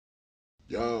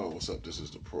Yo, what's up? This is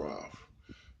the Prof.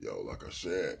 Yo, like I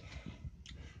said,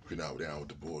 if you're not down with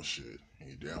the bullshit and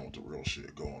you're down with the real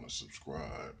shit, go on and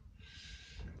subscribe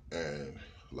and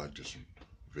like this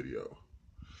video.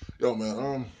 Yo,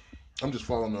 man, I'm just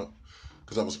following up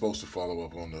because I was supposed to follow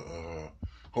up on the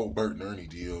whole Bert and Ernie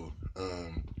deal.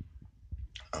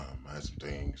 I had some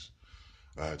things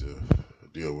I had to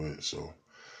deal with, so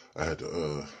I had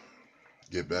to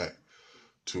get back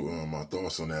to my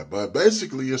thoughts on that. But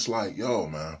basically, it's like, yo,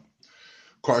 man,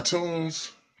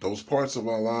 cartoons, those parts of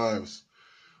our lives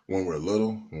when we're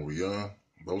little, when we're young,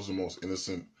 those are the most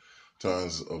innocent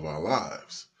times of our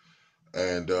lives.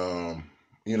 And,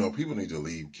 people need to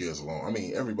leave kids alone. I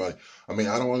mean, everybody, I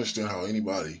don't understand how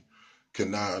anybody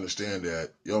cannot understand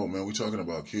that, yo, man, we're talking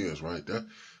about kids, right?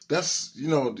 That's,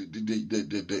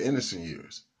 the innocent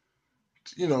years.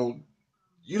 You know,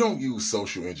 you don't use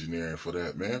social engineering for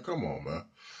that, man. Come on, man.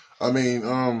 I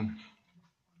mean,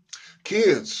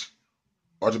 kids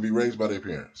are to be raised by their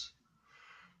parents.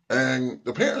 And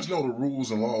the parents know the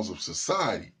rules and laws of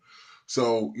society.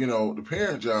 So, the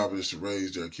parent job is to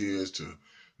raise their kids to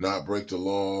not break the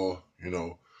law,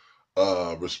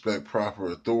 respect proper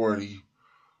authority,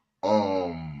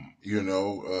 go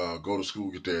to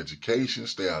school, get their education,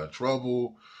 stay out of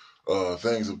trouble,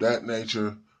 things of that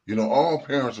nature. All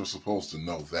parents are supposed to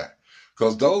know that.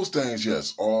 Because those things,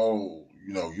 yes, all,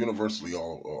 universally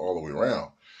all the way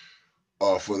around,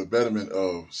 for the betterment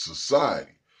of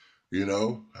society.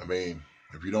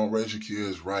 If you don't raise your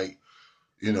kids right,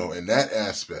 in that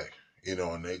aspect,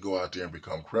 and they go out there and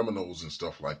become criminals and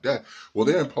stuff like that, well,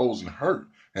 they're imposing hurt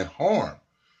and harm,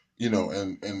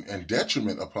 and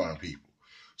detriment upon people.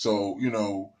 So,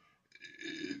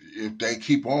 if they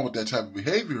keep on with that type of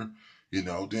behavior,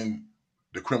 then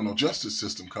the criminal justice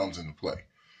system comes into play,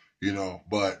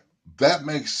 but that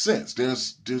makes sense.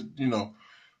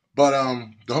 But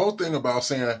the whole thing about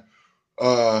saying,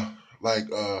 like,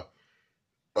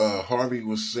 Harvey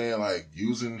was saying, like,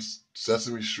 using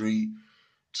Sesame Street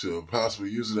to possibly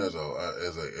use it as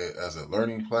a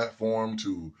learning platform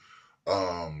to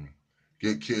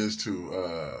get kids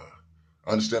to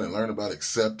understand and learn about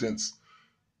acceptance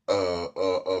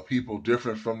of people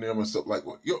different from them and stuff like,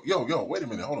 yo, wait a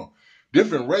minute, hold on,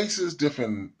 different races,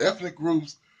 different ethnic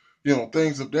groups,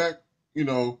 things of that,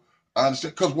 I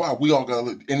understand, because why, we all got to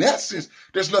live in that sense.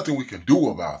 There's nothing we can do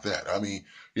about that. I mean,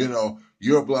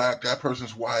 you're black, that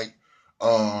person's white,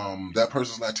 that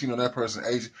person's Latino, that person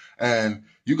Asian, and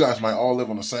you guys might all live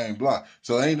on the same block.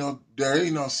 So there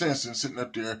ain't no sense in sitting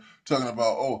up there talking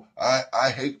about, oh, I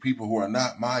hate people who are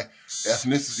not my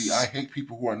ethnicity. I hate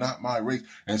people who are not my race.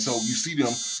 And so you see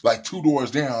them like two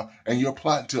doors down and you're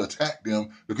plotting to attack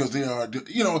them because they are,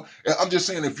 I'm just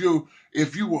saying, if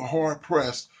you were hard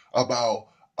pressed about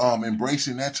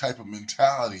embracing that type of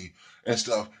mentality and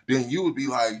stuff, then you would be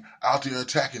like out there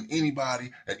attacking anybody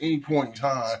at any point in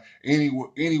time,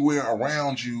 anywhere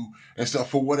around you and stuff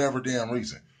for whatever damn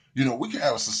reason. We can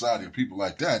have a society of people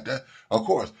like that, of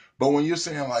course. But when you're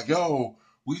saying like, yo,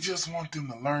 we just want them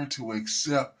to learn to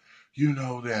accept,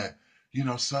 that,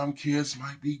 some kids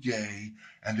might be gay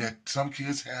and that some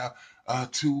kids have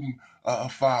two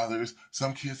fathers,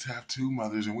 some kids have two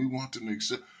mothers, and we want them to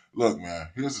accept. Look, man,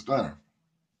 here's the thing.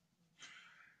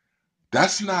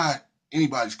 That's not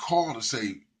anybody's call to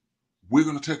say we're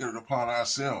going to take it upon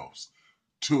ourselves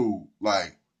to,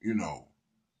 like,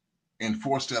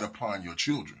 enforce that upon your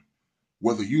children,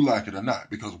 whether you like it or not,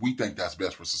 because we think that's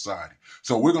best for society.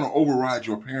 So we're going to override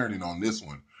your parenting on this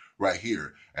one right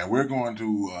here, and we're going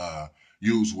to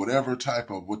use whatever type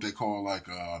of what they call like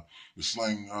the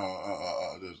slang,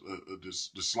 the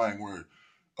slang word,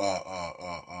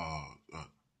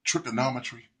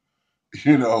 trigonometry.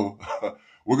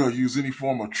 We're going to use any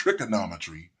form of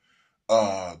trigonometry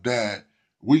that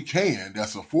we can,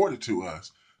 that's afforded to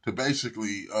us, to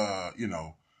basically,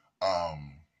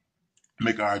 um,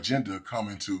 make our agenda come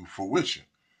into fruition.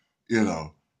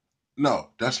 No,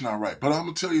 that's not right. But I'm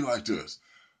gonna tell you like this: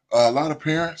 a lot of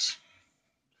parents,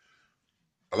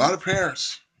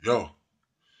 yo,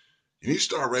 you need to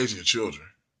start raising your children.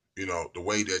 The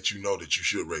way that that you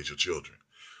should raise your children.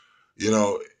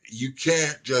 You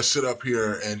can't just sit up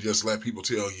here and just let people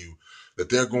tell you that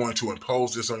they're going to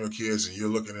impose this on your kids, and you're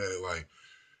looking at it like,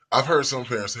 I've heard some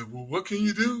parents say, well, what can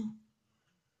you do?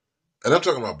 And I'm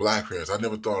talking about black parents. I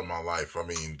never thought in my life,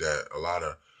 that a lot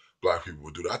of black people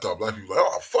would do that. I thought black people were like,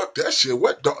 oh, fuck that shit.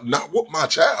 What? Don't, not whoop my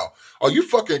child. Are you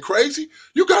fucking crazy?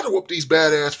 You got to whoop these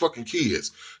badass fucking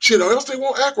kids. Shit, or else they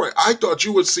won't act right. I thought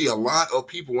you would see a lot of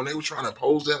people when they were trying to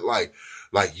impose that, like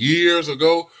years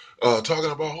ago. talking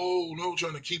about, oh no,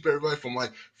 trying to keep everybody from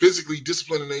like physically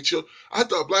disciplining their children. I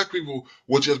thought black people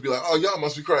would just be like, oh, y'all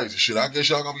must be crazy. Shit, I guess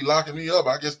y'all gonna be locking me up.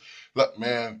 I guess, look,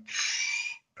 man,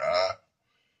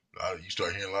 you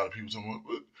start hearing a lot of people talking about,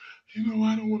 but,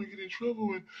 I don't want to get in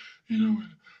trouble, and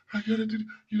I gotta do,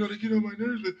 they get on my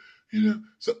nerves, but,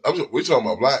 so we're talking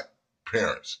about black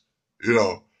parents,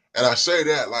 and I say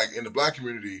that like in the black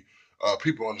community,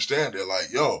 people understand that,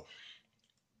 like, yo,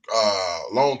 a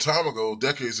long time ago,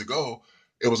 decades ago,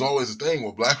 it was always a thing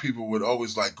where black people would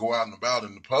always like go out and about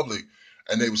in the public,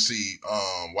 and they would see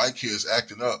white kids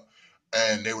acting up,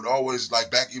 and they would always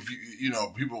like back if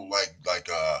people like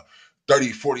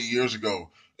 30, 40 years ago,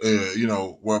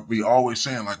 where we always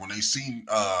saying like when they seen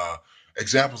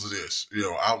examples of this,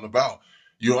 out and about,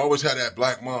 you always had that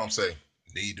black mom say,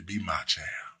 "Need to be my child.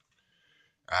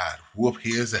 I'd whoop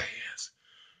his ass."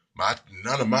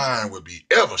 None of mine would be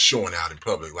ever showing out in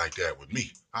public like that with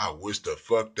me. I wish the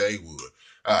fuck they would.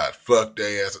 I'd fuck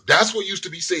their ass. That's what used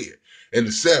to be said in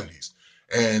the 70s.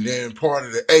 And then part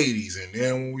of the 80s. And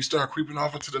then when we start creeping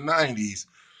off into the 90s,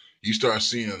 you start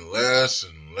seeing less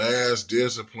and less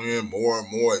discipline, more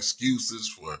and more excuses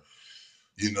for,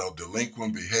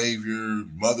 delinquent behavior.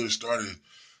 Mothers started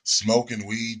smoking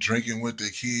weed, drinking with their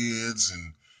kids.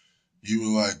 And you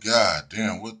were like, God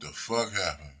damn, what the fuck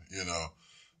happened?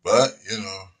 But, in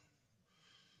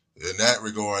that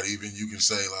regard, even you can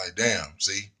say like, damn,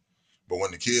 see, but when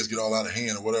the kids get all out of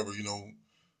hand or whatever, you know,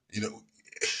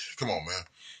 come on, man.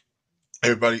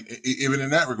 Everybody, even in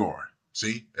that regard,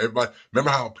 see, everybody, remember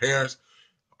how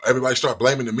everybody start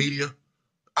blaming the media?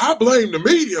 I blame the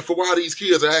media for why these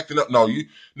kids are acting up. No,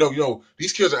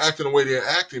 these kids are acting the way they're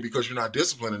acting because you're not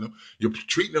disciplining them. You're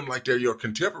treating them like they're your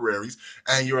contemporaries,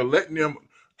 and you're letting them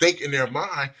think in their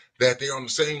mind that they're on the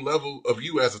same level of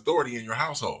you as authority in your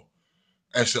household.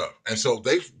 And stuff. And so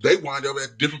they wind up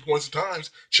at different points of times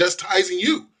chastising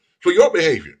you for your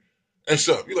behavior and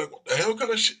stuff. You're like, what the hell kind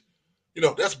of shit?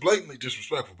 That's blatantly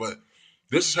disrespectful. But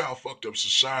this is how fucked up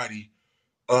society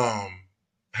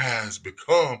has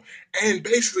become, and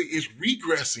basically is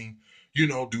regressing, due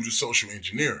to social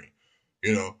engineering.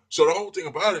 So the whole thing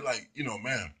about it, like,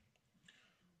 man,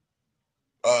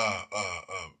 uh uh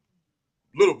uh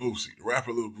Little Boosie, the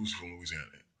rapper Little Boosie from Louisiana,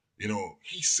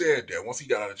 he said that once he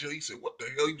got out of jail, he said, what the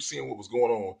hell? He was seeing what was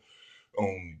going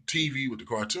on TV with the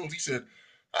cartoons. He said,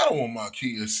 I don't want my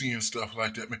kids seeing stuff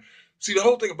like that, man. See, the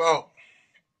whole thing about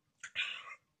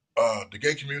the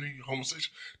gay community,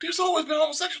 homosexual, there's always been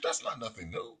homosexual. That's not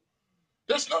nothing new.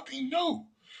 That's nothing new.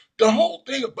 The whole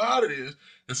thing about it is,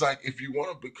 it's like if you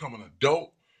want to become an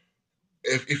adult,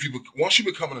 once you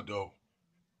become an adult,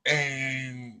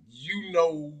 and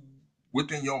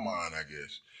within your mind, I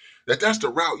guess, that's the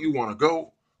route you want to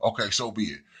go, okay, so be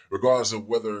it, regardless of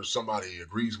whether somebody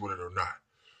agrees with it or not.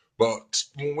 But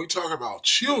when we talk about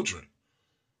children,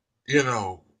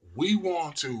 we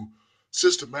want to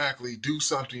systematically do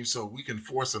something so we can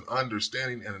force an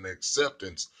understanding and an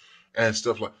acceptance and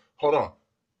stuff like, hold on.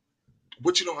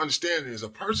 What you don't understand is a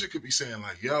person could be saying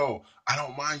like, yo, I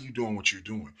don't mind you doing what you're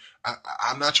doing.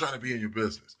 I'm not trying to be in your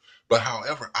business. But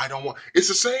however, I don't want, it's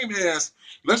the same as,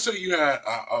 let's say you had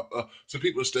some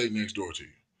people that stayed next door to you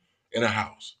in a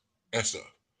house and stuff,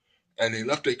 and they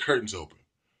left their curtains open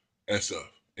and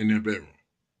stuff in their bedroom,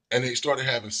 and they started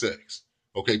having sex.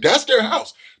 Okay, that's their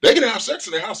house. They can have sex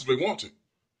in their house if they want to.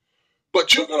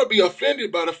 But you're gonna be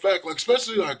offended by the fact, like,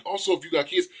 especially like also if you got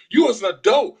kids, you as an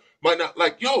adult might not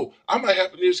like, yo, I might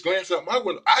happen to just glance out my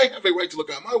window. I have a right to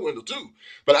look out my window too.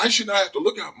 But I should not have to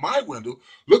look out my window,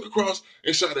 look across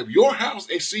inside of your house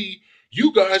and see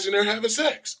you guys in there having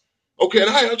sex. Okay,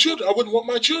 and I have children. I wouldn't want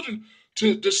my children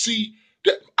to see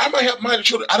that. I might have minor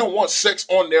children. I don't want sex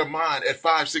on their mind at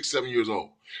 5, 6, 7 years old.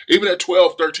 Even at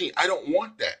 12, 13. I don't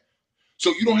want that.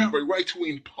 So you don't have a right to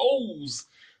impose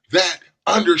that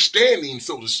understanding,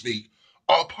 so to speak,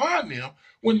 upon them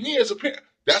when me as a parent,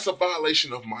 that's a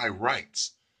violation of my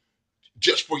rights.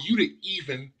 Just for you to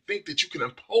even think that you can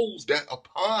impose that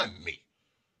upon me.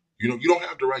 You don't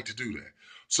have the right to do that.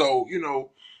 So,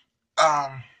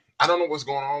 I don't know what's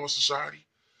going on with society.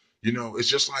 It's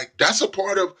just like that's a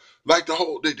part of like the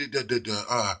whole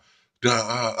the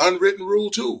unwritten rule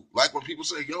too. Like when people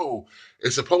say, "Yo,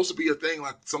 it's supposed to be a thing."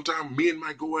 Like sometimes men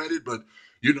might go at it, but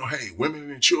hey, women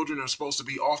and children are supposed to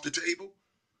be off the table.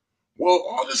 Well,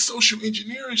 all this social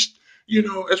engineering,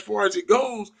 as far as it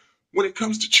goes, when it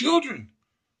comes to children,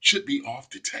 should be off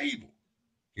the table.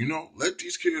 Let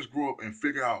these kids grow up and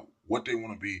figure out what they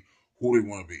want to be, who they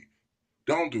want to be.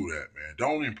 Don't do that, man.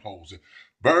 Don't impose it.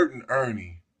 Bert and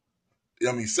Ernie,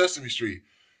 Sesame Street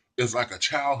is like a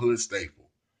childhood staple.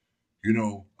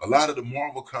 A lot of the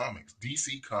Marvel comics,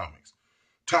 DC comics,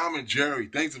 Tom and Jerry,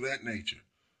 things of that nature.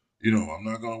 You know, I'm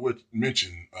not going to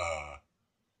mention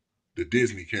the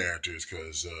Disney characters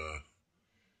because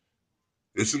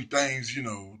there's some things, you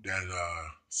know, that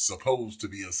are supposed to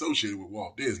be associated with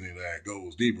Walt Disney that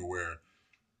goes deeper where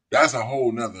that's a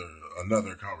whole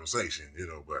another conversation, you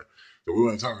know, but so we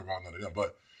want to talk about none of them.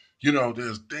 But, you know,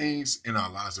 there's things in our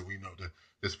lives that we know that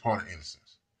that's part of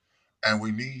innocence. And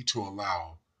we need to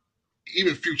allow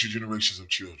even future generations of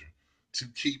children to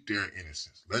keep their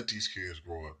innocence. Let these kids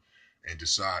grow up and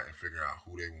decide and figure out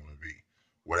who they want to be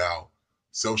without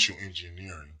social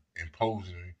engineering,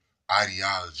 imposing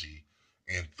ideology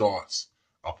and thoughts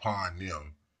upon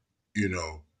them, you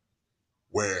know,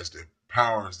 whereas the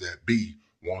powers that be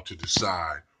want to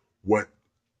decide what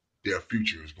their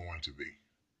future is going to be.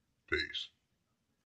 Peace.